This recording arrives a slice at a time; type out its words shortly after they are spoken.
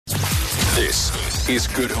This is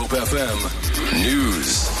Good Hope FM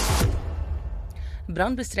News.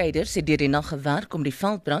 Brandbestyders het deur die nag gewerk om die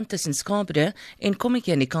veldbrand tussen Scarborough en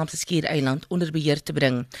Kommetjie in die Kaapse Skiereiland onder beheer te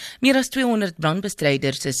bring. Meer as 200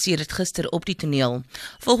 brandbestryders is sedert gister op die toneel.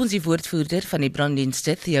 Volgens die woordvoerder van die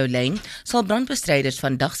branddienste, Theo Lane, sal brandbestryders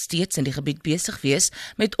vandag steeds in die gebied besig wees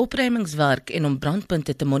met opruimingswerk en om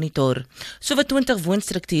brandpunte te monitor. Sowat 20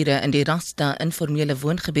 woonstrukture in die Rasta informele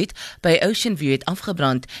woongebied by Ocean View het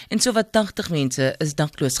afgebrand en sowat 80 mense is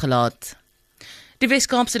dakloos gelaat. Die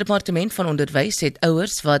Wes-Kaapse Departement van Onderwys het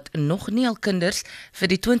ouers wat nog nie al kinders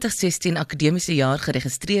vir die 2016 akademiese jaar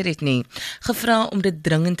geregistreer het nie, gevra om dit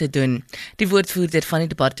dringend te doen. Die woordvoerder van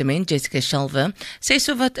die departement, Jessica Shalve, sê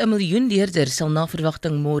sowat 1 miljoen leerders sal na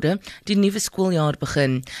verwagting môre die nuwe skooljaar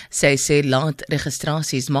begin. Sy sê laat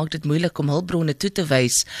registrasies maak dit moeilik om hulpbronne toe te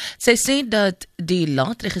wys. Sy sê dat die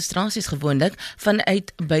laat registrasies gewoonlik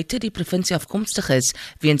vanuit buite die provinsie afkomstig is,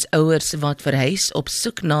 weens ouers wat verhuis op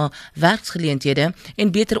soek na werksgeleenthede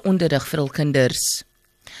en beter onderrig vir hul kinders.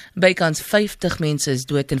 Bykans 50 mense is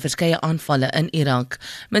dood in verskeie aanvalle in Irak.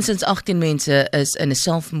 Minstens 18 mense is in 'n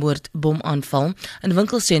selfmoordbomaanval in 'n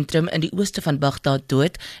winkelsentrum in die ooste van Baghdad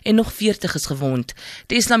dood en nog 40 is gewond.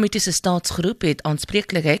 Die Islamitiese staatsgroep het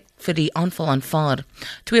aanspreeklikheid vir die aanval aanvaar.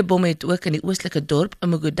 2 bomme het ook in die oostelike dorp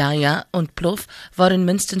Mugodaya ontplof, waarin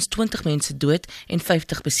minstens 20 mense dood en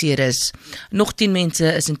 50 beseer is. Nog 10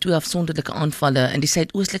 mense is in 2 afsonderlike aanvalle in die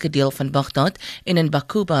suidoostelike deel van Baghdad en in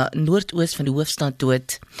Bakuba, noordoos van die hoofstad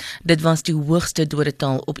dood. Dit was die hoogste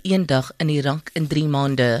dodetal op een dag in Irak in 3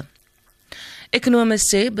 maande. Ekonome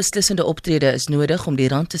sê beslissende optrede is nodig om die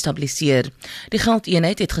rand te stabiliseer. Die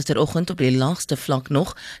geldeenheid het gisteroggend op die laagste vlak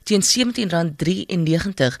nog teen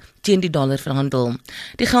R17.93 teen die dollar verhandel.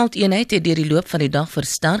 Die geldeenheid het deur die loop van die dag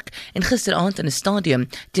versterk en gisteraand in 'n stadium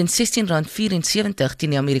teen R16.74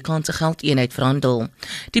 teen die Amerikaanse geldeenheid verhandel.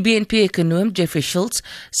 Die BNP-ekonoom Jeffrey Schultz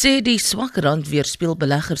sê die swak rand weerspieël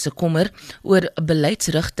beleggers se kommer oor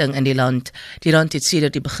beleidsrigting in die land. Die rand het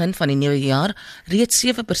sedert die begin van die nuwe jaar reeds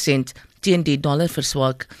 7% teen die dollar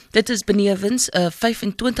verswak. Dit is benewens 'n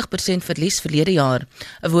 25% verlies verlede jaar.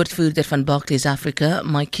 'n Woordvoerder van Barclays Africa,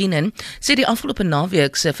 Mike Keenan, sê die afgelope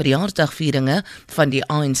naweek se verjaarsdagvieringe van die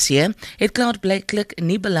ANC het klaarblyklik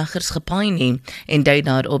nie beleggers gepaai nie en dui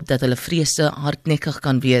daarop dat hulle vrese hardnekkig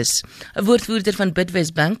kan wees. 'n Woordvoerder van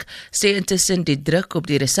Bidvest Bank sê intussen die druk op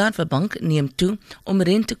die Reservebank neem toe om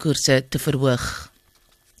rentekoerse te verhoog.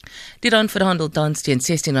 Die rand verhandel tans teen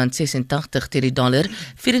R16.86 teen die dollar,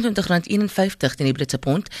 R24.51 teen die Britse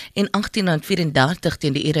pond en $18.34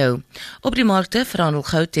 teen die euro. Op die markte verhandel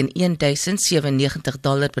goud teen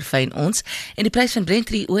 $1,097 per fyn ons en die prys van Brent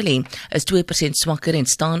olie is 2% swakker en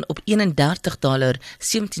staan op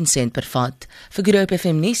 $31.17 per vat. Vir Good Hope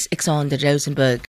FM nuus, Alexander Rosenberg.